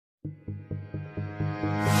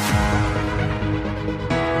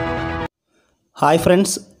Hi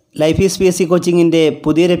friends, life is PSC കോച്ചിങ്ങിൻ്റെ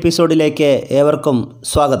പുതിയൊരു എപ്പിസോഡിലേക്ക് ഏവർക്കും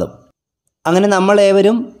സ്വാഗതം. അങ്ങനെ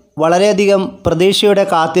നമ്മളേവരും വളരെയധികം പ്രതീക്ഷയോടെ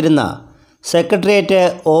കാത്തിരുന്ന സെക്രട്ടേറിയറ്റ്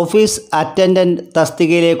ഓഫീസ് അറ്റൻഡൻറ്റ്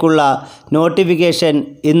തസ്തികയിലേക്കുള്ള നോട്ടിഫിക്കേഷൻ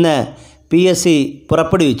ഇന്ന് PSC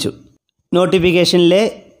പുറപ്പെടുവിച്ചു. നോട്ടിഫിക്കേഷനിലെ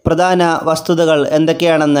പ്രധാന വസ്തുതകൾ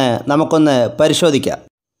എന്തൊക്കെയാണെന്ന് നമുക്കൊന്ന് പരിശോധിക്കാം.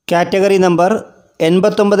 Category number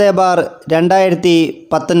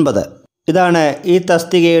 89/2019. ഇതാണ് ഈ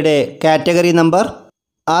തസ്തികയുടെ കാറ്റഗറി നമ്പർ.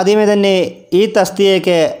 ആദ്യമേ തന്നെ ഈ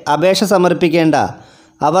തസ്തികയ്ക്ക് അപേക്ഷ സമർപ്പിക്കേണ്ട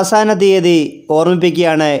അവസാന തീയതി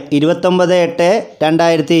ഓർമ്മിപ്പിക്കുകയാണ്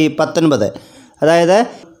 29/8/2019. അതായത്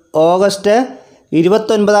ഓഗസ്റ്റ്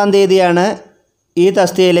 29-ാം തീയതിയാണ് ഈ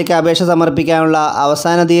തസ്തികയിലേക്ക് അപേക്ഷ സമർപ്പിക്കാനുള്ള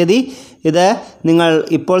അവസാന തീയതി. ഇത് നിങ്ങൾ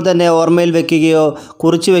ഇപ്പോൾ തന്നെ ഓർമ്മയിൽ വയ്ക്കുകയോ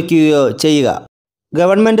കുറിച്ചു വയ്ക്കുകയോ ചെയ്യുക.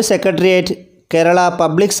 Government secretariat, Kerala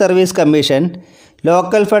public service commission,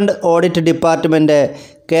 local fund audit department,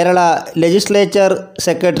 Kerala legislature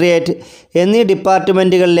secretariat എന്നീ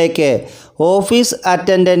ഡിപ്പാർട്ട്മെൻറ്റുകളിലേക്ക് ഓഫീസ്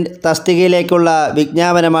അറ്റൻഡൻറ്റ് തസ്തികയിലേക്കുള്ള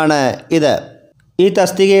വിജ്ഞാപനമാണ് ഇത്. ഈ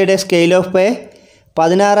തസ്തികയുടെ സ്കെയിൽ ഓഫ് പേ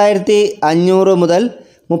 16,500 മുതൽ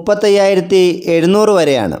 35,700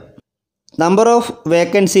 വരെയാണ്. നമ്പർ ഓഫ്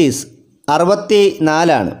വേക്കൻസീസ്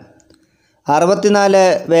 64 64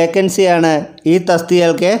 വേക്കൻസിയാണ് ഈ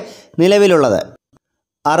തസ്തികകൾക്ക് നിലവിലുള്ളത്.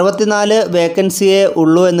 64 വേക്കൻസിയേ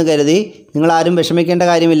ഉള്ളൂ എന്ന് കരുതി നിങ്ങളാരും വിഷമിക്കേണ്ട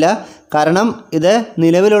കാര്യമില്ല. കാരണം ഇത്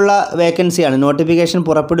നിലവിലുള്ള വേക്കൻസിയാണ്, നോട്ടിഫിക്കേഷൻ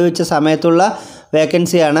പുറപ്പെടുവിച്ച സമയത്തുള്ള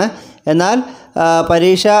വേക്കൻസിയാണ്. എന്നാൽ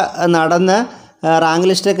പരീക്ഷ നടന്ന് റാങ്ക്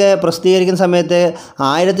ലിസ്റ്റൊക്കെ പ്രസിദ്ധീകരിക്കുന്ന സമയത്ത്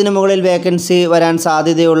 1000-ന് മുകളിൽ വേക്കൻസി വരാൻ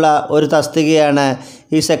സാധ്യതയുള്ള ഒരു തസ്തികയാണ്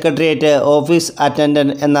ഈ സെക്രട്ടേറിയറ്റ് ഓഫീസ്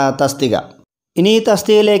അറ്റൻഡൻറ്റ് എന്ന തസ്തിക. ഇനി ഈ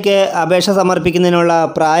തസ്തികയിലേക്ക് അപേക്ഷ സമർപ്പിക്കുന്നതിനുള്ള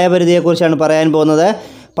പ്രായപരിധിയെക്കുറിച്ചാണ് പറയാൻ പോകുന്നത്.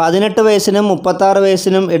 18 വയസ്സിനും 36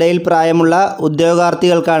 വയസ്സിനും ഇടയിൽ പ്രായമുള്ള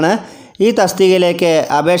ഉദ്യോഗാർത്ഥികൾക്കാണ് ഈ തസ്തികയിലേക്ക്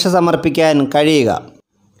അപേക്ഷ സമർപ്പിക്കാൻ കഴിയുക.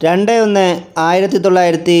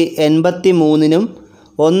 2/1/1983-നും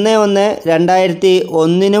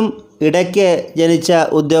 1/1/2001-നും ഇടയ്ക്ക് ജനിച്ച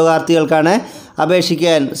ഉദ്യോഗാർത്ഥികൾക്കാണ്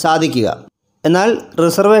അപേക്ഷിക്കാൻ സാധിക്കുക. എന്നാൽ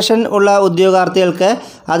റിസർവേഷൻ ഉള്ള ഉദ്യോഗാർത്ഥികൾക്ക്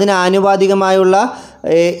അതിന് ആനുപാതികമായുള്ള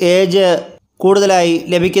ഏജ് കൂടുതലായി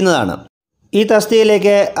ലഭിക്കുന്നതാണ്. ഈ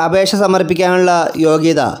തസ്തികയിലേക്ക് അപേക്ഷ സമർപ്പിക്കാനുള്ള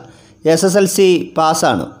യോഗ്യത SSLC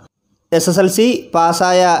പാസ്സാണ്. SSLC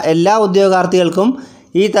പാസ്സായ എല്ലാ ഉദ്യോഗാർത്ഥികൾക്കും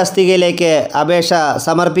ഈ തസ്തികയിലേക്ക് അപേക്ഷ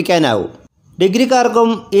സമർപ്പിക്കാനാവും. ഡിഗ്രിക്കാർക്കും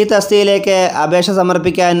ഈ തസ്തികയിലേക്ക് അപേക്ഷ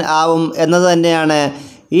സമർപ്പിക്കാൻ ആവും എന്നത് തന്നെയാണ്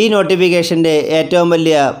ഈ നോട്ടിഫിക്കേഷൻ്റെ ഏറ്റവും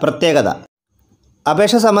വലിയ പ്രത്യേകത.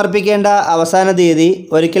 അപേക്ഷ സമർപ്പിക്കേണ്ട അവസാന തീയതി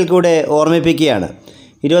ഒരിക്കൽ കൂടെ ഓർമ്മിപ്പിക്കുകയാണ്.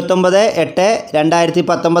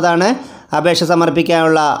 29/8/2019 അപേക്ഷ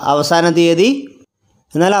സമർപ്പിക്കാനുള്ള അവസാന തീയതി.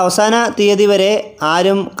 എന്നാൽ അവസാന തീയതി വരെ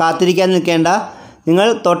ആരും കാത്തിരിക്കാൻ നിൽക്കേണ്ട. നിങ്ങൾ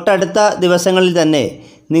തൊട്ടടുത്ത ദിവസങ്ങളിൽ തന്നെ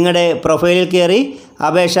നിങ്ങളുടെ പ്രൊഫൈലിൽ കയറി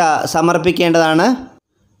അപേക്ഷ സമർപ്പിക്കേണ്ടതാണ്.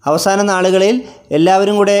 അവസാന നാളുകളിൽ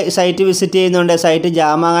എല്ലാവരും കൂടെ സൈറ്റ് വിസിറ്റ് ചെയ്യുന്നുണ്ട്, സൈറ്റ്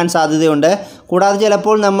ജാമാകാൻ സാധ്യതയുണ്ട്. കൂടാതെ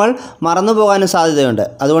ചിലപ്പോൾ നമ്മൾ മറന്നു പോകാനും സാധ്യതയുണ്ട്.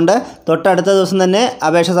 അതുകൊണ്ട് തൊട്ടടുത്ത ദിവസം തന്നെ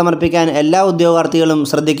അപേക്ഷ സമർപ്പിക്കാൻ എല്ലാ ഉദ്യോഗാർത്ഥികളും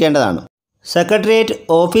ശ്രദ്ധിക്കേണ്ടതാണ്. സെക്രട്ടേറിയറ്റ്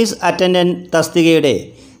ഓഫീസ് അറ്റൻഡൻറ്റ് തസ്തികയുടെ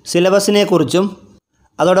സിലബസിനെ കുറിച്ചും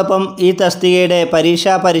അതോടൊപ്പം ഈ തസ്തികയുടെ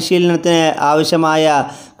പരീക്ഷാ പരിശീലനത്തിന് ആവശ്യമായ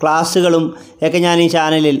ക്ലാസ്സുകളും ഒക്കെ ഞാൻ ഈ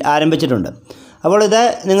ചാനലിൽ ആരംഭിച്ചിട്ടുണ്ട്. അപ്പോൾ ഇത്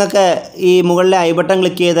നിങ്ങൾക്ക് ഈ മുകളിലെ ഐ ബട്ടൺ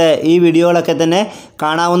ക്ലിക്ക് ചെയ്ത് ഈ വീഡിയോകളൊക്കെ തന്നെ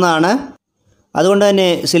കാണാവുന്നതാണ്. അതുകൊണ്ട് തന്നെ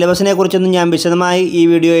സിലബസിനെ കുറിച്ചൊന്നും ഞാൻ വിശദമായി ഈ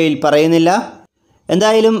വീഡിയോയിൽ പറയുന്നില്ല.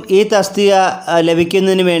 എന്തായാലും ഈ തസ്തിക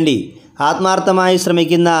ലഭിക്കുന്നതിന് വേണ്ടി ആത്മാർത്ഥമായി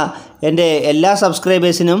ശ്രമിക്കുന്ന എൻ്റെ എല്ലാ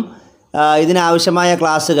സബ്സ്ക്രൈബേഴ്സിനും ഇതിനാവശ്യമായ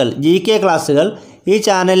ക്ലാസ്സുകൾ, GK ക്ലാസ്സുകൾ ഈ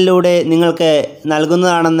ചാനലിലൂടെ നിങ്ങൾക്ക്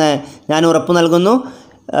നൽകുന്നതാണെന്ന് ഞാൻ ഉറപ്പു നൽകുന്നു.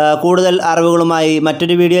 കൂടുതൽ അറിവുകളുമായി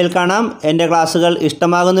മറ്റൊരു വീഡിയോയിൽ കാണാം. എൻ്റെ ക്ലാസ്സുകൾ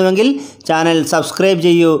ഇഷ്ടമാകുന്നുവെങ്കിൽ ചാനൽ സബ്സ്ക്രൈബ്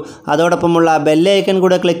ചെയ്യൂ. അതോടൊപ്പമുള്ള ബെല്ലൈക്കൺ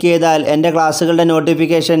കൂടെ ക്ലിക്ക് ചെയ്താൽ എൻ്റെ ക്ലാസ്സുകളുടെ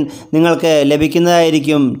നോട്ടിഫിക്കേഷൻ നിങ്ങൾക്ക്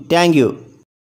ലഭിക്കുന്നതായിരിക്കും. Thank you.